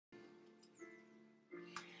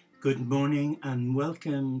Good morning and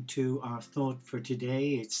welcome to our thought for today.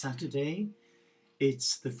 It's Saturday.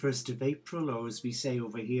 It's the 1st of April, or as we say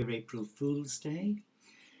over here, April Fool's Day.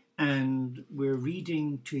 And we're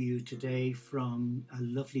reading to you today from a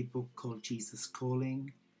lovely book called Jesus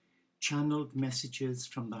Calling, channeled messages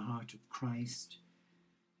from the heart of Christ,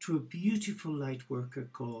 to a beautiful light worker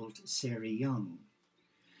called Sarah Young.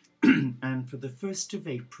 And for the 1st of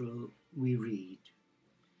April, we read,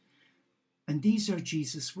 and these are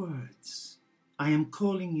Jesus' words. I am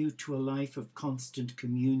calling you to a life of constant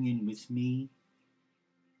communion with me.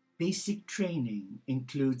 Basic training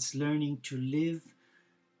includes learning to live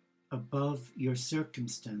above your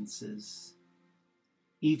circumstances,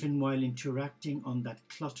 even while interacting on that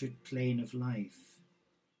cluttered plane of life.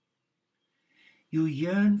 You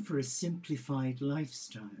yearn for a simplified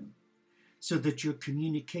lifestyle so that your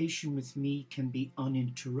communication with me can be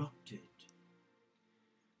uninterrupted.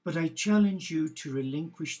 But I challenge you to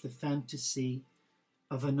relinquish the fantasy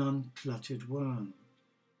of an uncluttered world.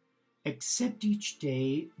 Accept each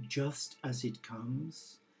day just as it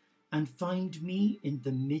comes and find me in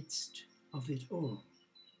the midst of it all.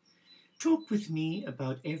 Talk with me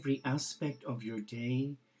about every aspect of your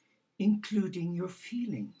day, including your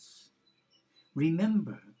feelings.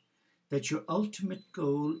 Remember that your ultimate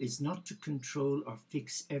goal is not to control or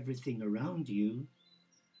fix everything around you.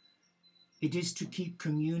 It is to keep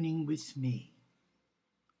communing with me.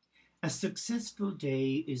 A successful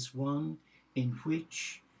day is one in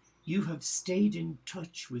which you have stayed in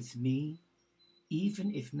touch with me,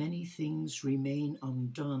 even if many things remain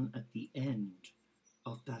undone at the end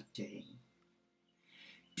of that day.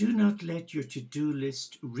 Do not let your to-do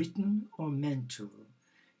list, written or mental,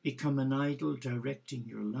 become an idol directing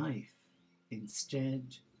your life.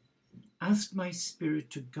 Instead, ask my Spirit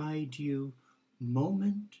to guide you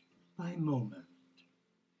moment by moment.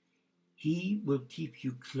 He will keep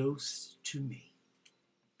you close to me.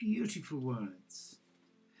 Beautiful words.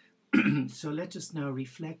 So let us now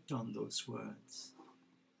reflect on those words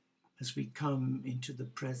as we come into the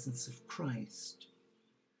presence of Christ,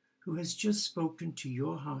 who has just spoken to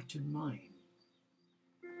your heart and mind.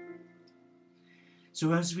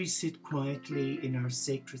 So as we sit quietly in our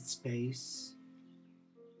sacred space,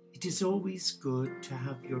 it is always good to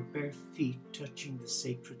have your bare feet touching the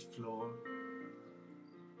sacred floor.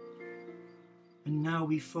 And now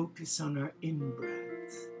we focus on our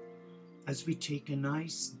in-breath as we take a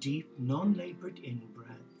nice, deep, non-labored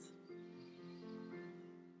in-breath.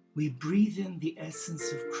 We breathe in the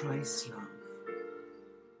essence of Christ's love.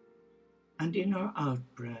 And in our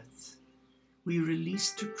out-breath, we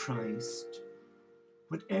release to Christ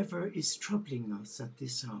whatever is troubling us at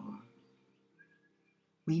this hour.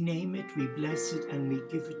 We name it, we bless it, and we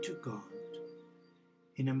give it to God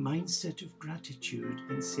in a mindset of gratitude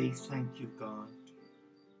and say, thank you, God.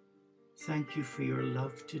 Thank you for your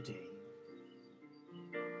love today.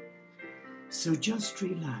 So just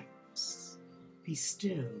relax, be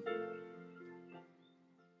still,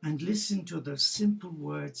 and listen to the simple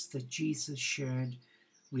words that Jesus shared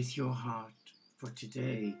with your heart for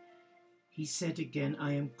today. He said again,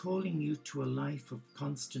 I am calling you to a life of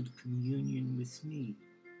constant communion with me.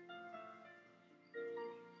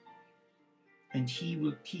 And he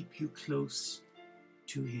will keep you close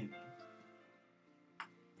to him.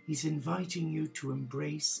 He's inviting you to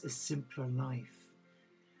embrace a simpler life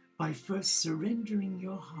by first surrendering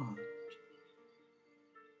your heart,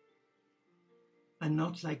 and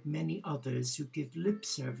not like many others who give lip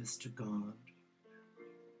service to God,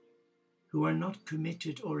 who are not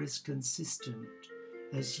committed or as consistent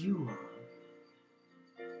as you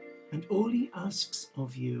are. And all he asks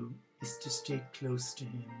of you is to stay close to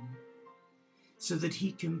him, so that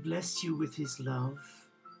he can bless you with his love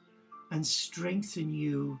and strengthen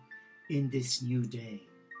you in this new day.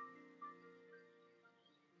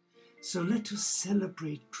 So let us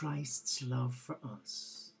celebrate Christ's love for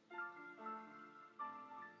us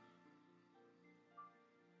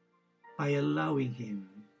by allowing him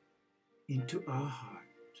into our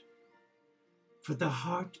heart. For the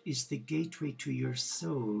heart is the gateway to your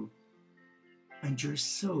soul, and your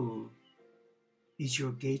soul is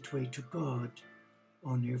your gateway to God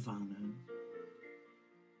or Nirvana.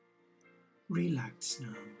 Relax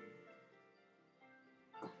now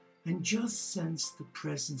and just sense the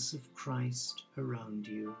presence of Christ around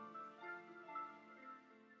you.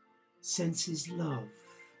 Sense his love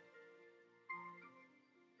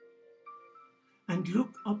and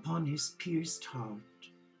look upon his pierced heart,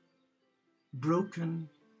 broken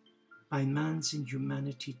by man's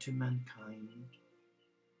inhumanity to mankind.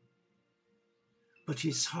 But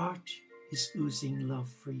his heart is oozing love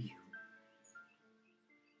for you.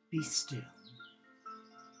 Be still.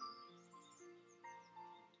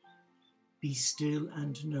 Be still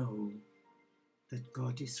and know that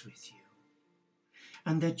God is with you,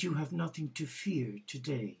 and that you have nothing to fear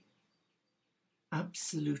today.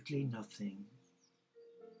 Absolutely nothing.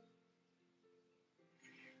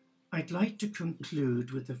 I'd like to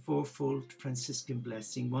conclude with the fourfold Franciscan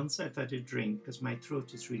blessing once I've had a drink, because my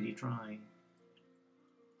throat is really dry.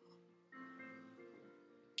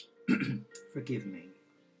 Forgive me.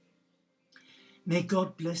 May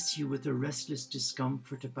God bless you with a restless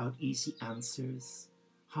discomfort about easy answers,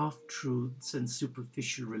 half-truths and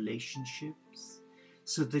superficial relationships,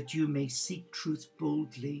 so that you may seek truth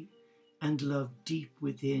boldly and love deep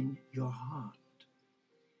within your heart.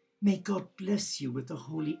 May God bless you with a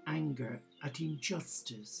holy anger at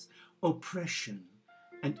injustice, oppression,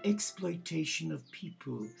 and exploitation of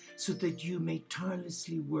people, so that you may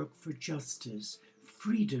tirelessly work for justice,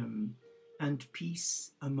 freedom, and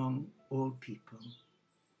peace among all people.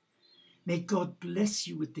 May God bless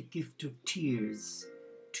you with the gift of tears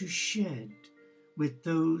to shed with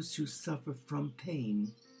those who suffer from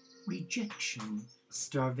pain, rejection,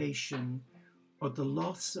 starvation, or the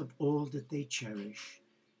loss of all that they cherish,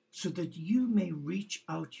 so that you may reach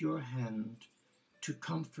out your hand to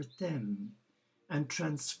comfort them and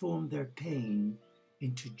transform their pain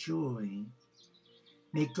into joy.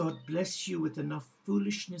 May God bless you with enough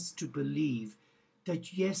foolishness to believe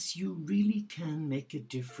that yes, you really can make a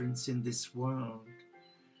difference in this world,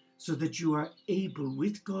 so that you are able,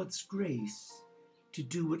 with God's grace, to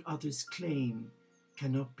do what others claim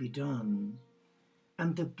cannot be done.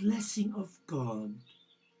 And the blessing of God,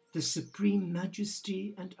 the supreme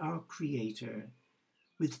majesty and our Creator,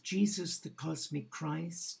 with Jesus the cosmic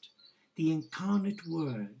Christ, the incarnate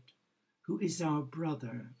Word, who is our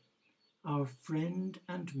brother, our friend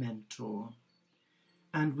and mentor,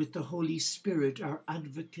 and with the Holy Spirit, our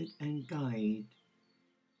advocate and guide,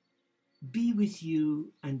 be with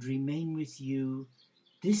you and remain with you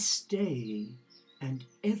this day and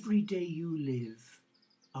every day you live.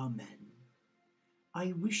 Amen.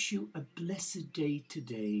 I wish you a blessed day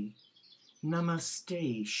today.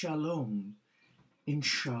 Namaste, Shalom,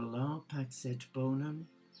 Inshallah, Pax et Bonum,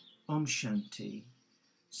 OmShanti,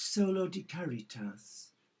 Solo di Caritas,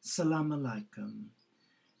 Salam Alaikum,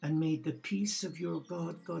 and may the peace of your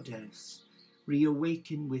God, Goddess,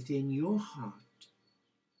 reawaken within your heart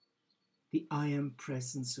the I Am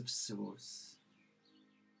presence of Source.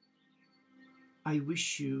 I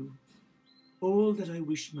wish you all that I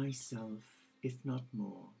wish myself, if not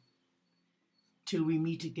more, till we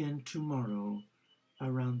meet again tomorrow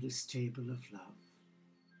around this table of love.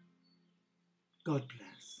 God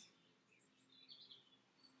bless.